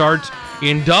 19 starts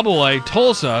in AA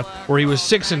Tulsa, where he was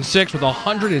 6-6 with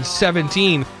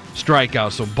 117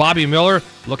 strikeouts. So Bobby Miller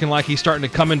looking like he's starting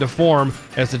to come into form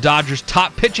as the Dodgers'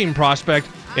 top pitching prospect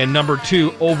and number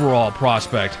 2 overall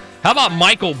prospect. How about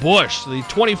Michael Busch, the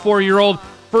 24-year-old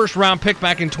first-round pick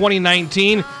back in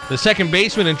 2019, the second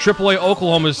baseman in AAA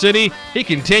Oklahoma City? He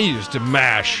continues to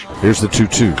mash. Here's the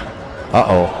 2-2.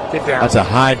 Uh-oh. Get down. That's a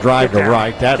high drive Get to down.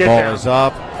 right. That Get ball down. is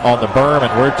up on the berm,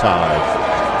 and we're tied.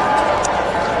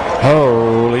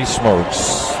 Holy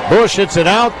smokes. Busch hits it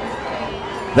out.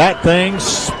 That thing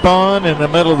spun in the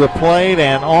middle of the plate,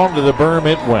 and onto the berm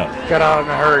it went. Got out in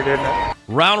a hurry, didn't it?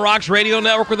 Round Rocks Radio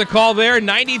Network with a call there.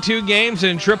 92 games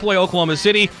in AAA Oklahoma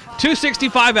City.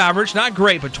 .265 average, not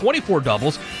great, but 24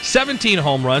 doubles, 17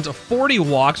 home runs, 40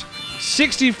 walks,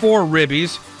 64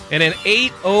 ribbies, and an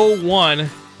 .801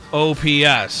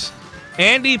 OPS.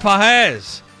 Andy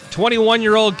Pages,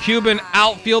 21-year-old Cuban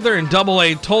outfielder in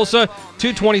AA Tulsa.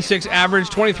 .226 average,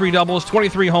 23 doubles,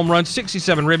 23 home runs,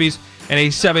 67 ribbies, and a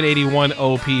 .781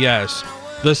 OPS.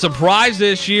 The surprise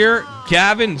this year,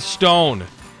 Gavin Stone.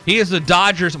 He is the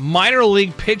Dodgers minor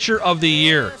league pitcher of the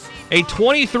year. A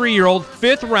 23-year-old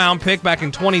fifth-round pick back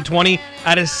in 2020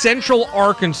 out of Central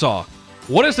Arkansas.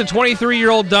 What has the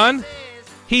 23-year-old done?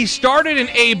 He started in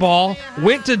A-ball,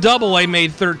 went to AA,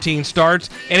 made 13 starts,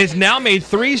 and has now made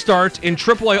 3 starts in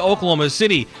AAA Oklahoma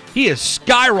City. He has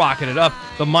skyrocketed up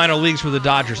the minor leagues for the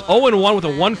Dodgers. 0-1 with a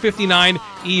 1.59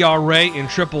 ERA in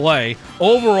AAA.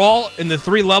 Overall, in the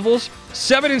 3 levels,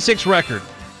 7-6 record.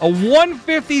 A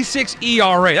 1.56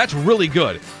 ERA. That's really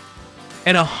good.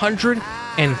 And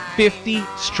 150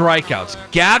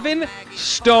 strikeouts. Gavin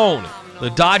Stone,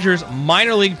 the Dodgers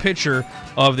minor league pitcher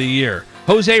of the year.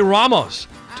 Jose Ramos,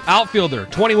 outfielder,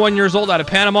 21 years old, out of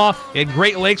Panama, at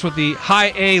Great Lakes with the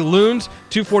High A Loons,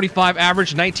 245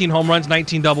 average, 19 home runs,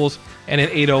 19 doubles, and an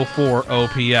 804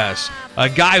 OPS. A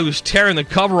guy who's tearing the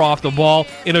cover off the ball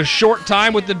in a short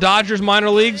time with the Dodgers minor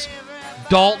leagues,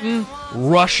 Dalton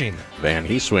Rushing. And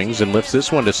he swings and lifts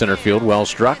this one to center field. Well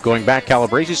struck. Going back,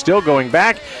 Calabrese still going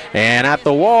back. And at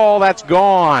the wall, that's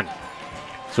gone.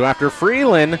 So after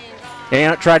Freeland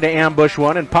tried to ambush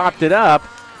one and popped it up,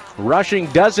 Rushing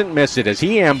doesn't miss it as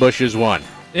he ambushes one.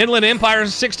 Inland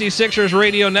Empire's 66ers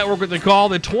radio network with the call.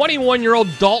 The 21-year-old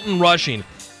Dalton Rushing,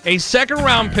 a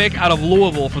second-round pick out of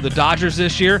Louisville for the Dodgers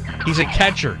this year. He's a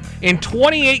catcher. In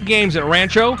 28 games at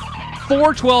Rancho,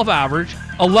 412 average,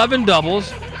 11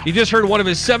 doubles. You just heard one of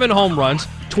his 7 home runs,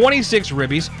 26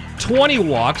 ribbies, 20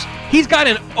 walks. He's got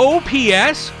an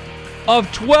OPS of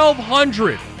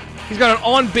 1,200. He's got an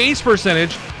on-base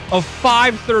percentage of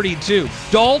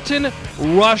 .532. Dalton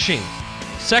Rushing,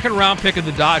 second-round pick of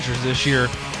the Dodgers this year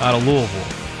out of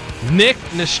Louisville. Nick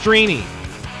Nastrini,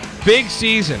 big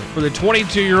season for the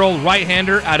 22-year-old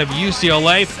right-hander out of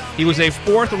UCLA. He was a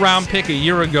 4th-round pick a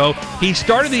year ago. He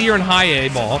started the year in high A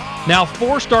ball. Now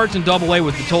 4 starts in AA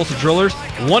with the Tulsa Drillers.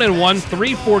 1-1,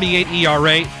 3.48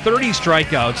 ERA, 30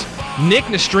 strikeouts. Nick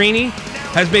Nastrini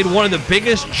has made one of the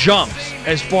biggest jumps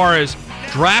as far as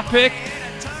draft pick,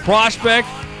 prospect.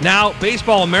 Now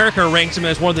Baseball America ranks him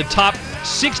as one of the top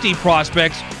 60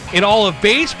 prospects in all of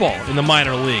baseball in the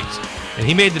minor leagues. And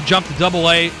he made the jump to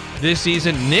AA this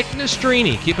season. Nick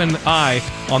Nastrini, keep an eye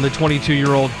on the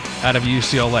 22-year-old out of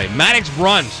UCLA. Maddox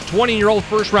Bruns, 20-year-old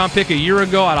first-round pick a year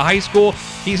ago out of high school.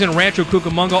 He's in Rancho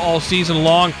Cucamonga all season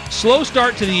long. Slow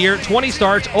start to the year, 20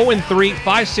 starts, 0-3,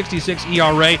 5.66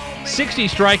 ERA, 60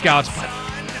 strikeouts,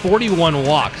 41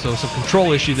 walks. So some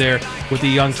control issue there with the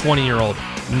young 20-year-old.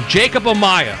 Jacob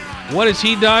Amaya, what has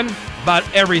he done? About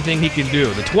everything he can do.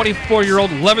 The 24-year-old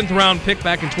 11th-round pick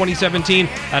back in 2017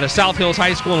 out of South Hills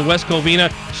High School in West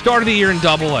Covina. Started the year in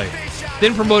AA.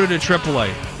 Then promoted to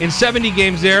AAA. In 70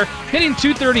 games there, hitting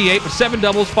 .238 with 7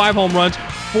 doubles, 5 home runs,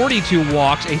 42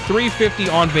 walks, a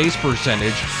 .350 on-base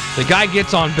percentage. The guy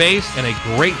gets on base and a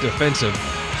great defensive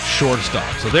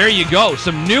shortstop. So there you go.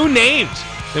 Some new names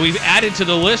that we've added to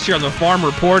the list here on the Farm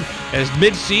Report. As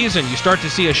mid-season, you start to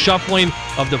see a shuffling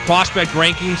of the prospect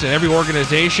rankings in every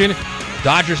organization.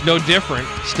 Dodgers no different.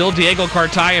 Still Diego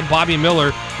Cartaya and Bobby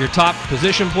Miller, your top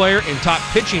position player and top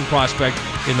pitching prospect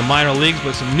in the minor leagues.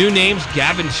 But some new names,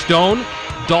 Gavin Stone,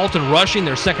 Dalton Rushing,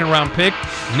 their second-round pick,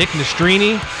 Nick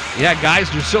Nastrini. Yeah,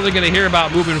 guys, you're certainly going to hear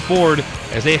about moving forward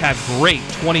as they have great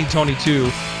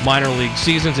 2022 minor league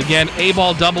seasons. Again,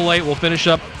 A-ball, AA will finish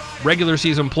up regular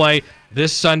season play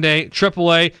this Sunday.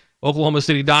 AAA, Oklahoma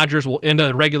City Dodgers will end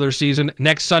the regular season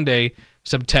next Sunday,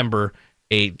 September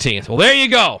 18th. Well, there you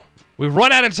go. We've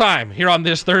run out of time here on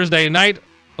this Thursday night.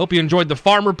 Hope you enjoyed the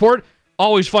Farm Report.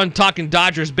 Always fun talking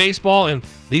Dodgers baseball and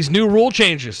these new rule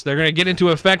changes. They're going to get into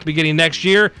effect beginning next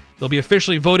year. They'll be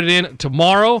officially voted in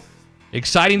tomorrow.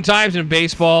 Exciting times in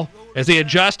baseball as they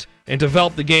adjust and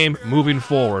develop the game moving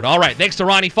forward. All right, thanks to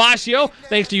Ronnie Fascio.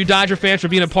 Thanks to you Dodger fans for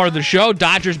being a part of the show.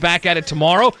 Dodgers back at it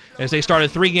tomorrow as they start a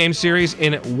 3-game series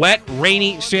in wet,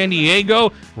 rainy San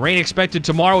Diego. Rain expected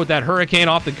tomorrow with that hurricane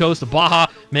off the coast of Baja,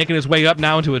 making its way up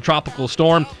now into a tropical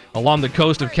storm along the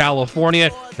coast of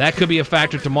California. That could be a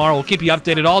factor tomorrow. We'll keep you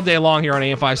updated all day long here on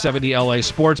AM 570 LA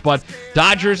Sports. But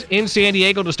Dodgers in San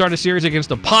Diego to start a series against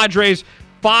the Padres.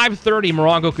 5:30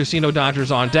 Morongo Casino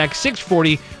Dodgers on deck.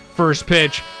 6:40 first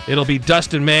pitch. It'll be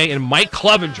Dustin May and Mike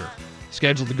Clevenger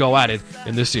scheduled to go at it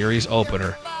in the series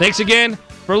opener. Thanks again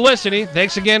for listening.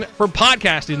 Thanks again for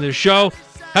podcasting this show.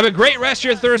 Have a great rest of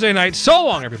your Thursday night. So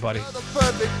long, everybody.